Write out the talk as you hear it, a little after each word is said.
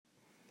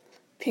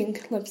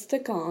pink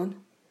lipstick on,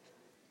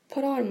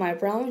 put on my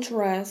brown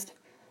dress,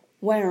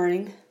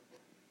 wearing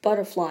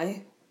butterfly,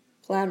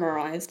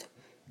 glamorized,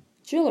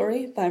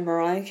 jewelry by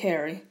Mariah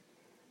Carey,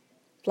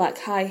 black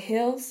high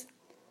heels,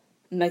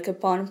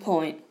 makeup on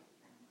point.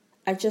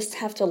 I just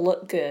have to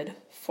look good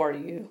for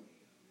you.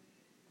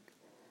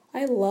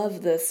 I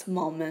love this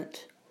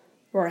moment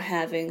we're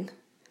having,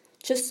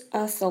 just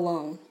us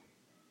alone.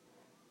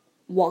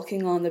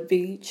 Walking on the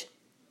beach,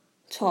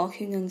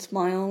 talking and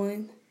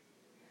smiling,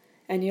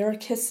 and you're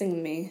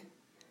kissing me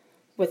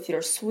with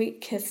your sweet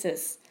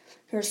kisses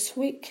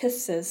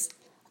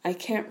I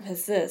can't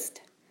resist.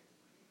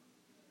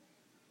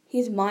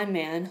 He's my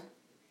man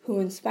who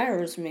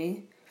inspires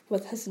me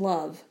with his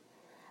love.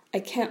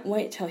 I can't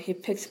wait till he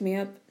picks me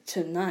up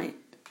tonight.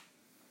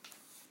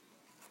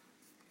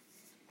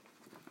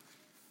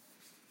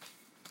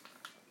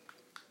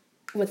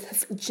 With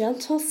his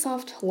gentle,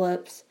 soft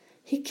lips,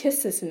 he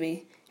kisses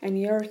me, and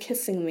you're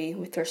kissing me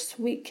with your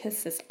sweet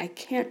kisses I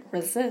can't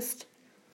resist.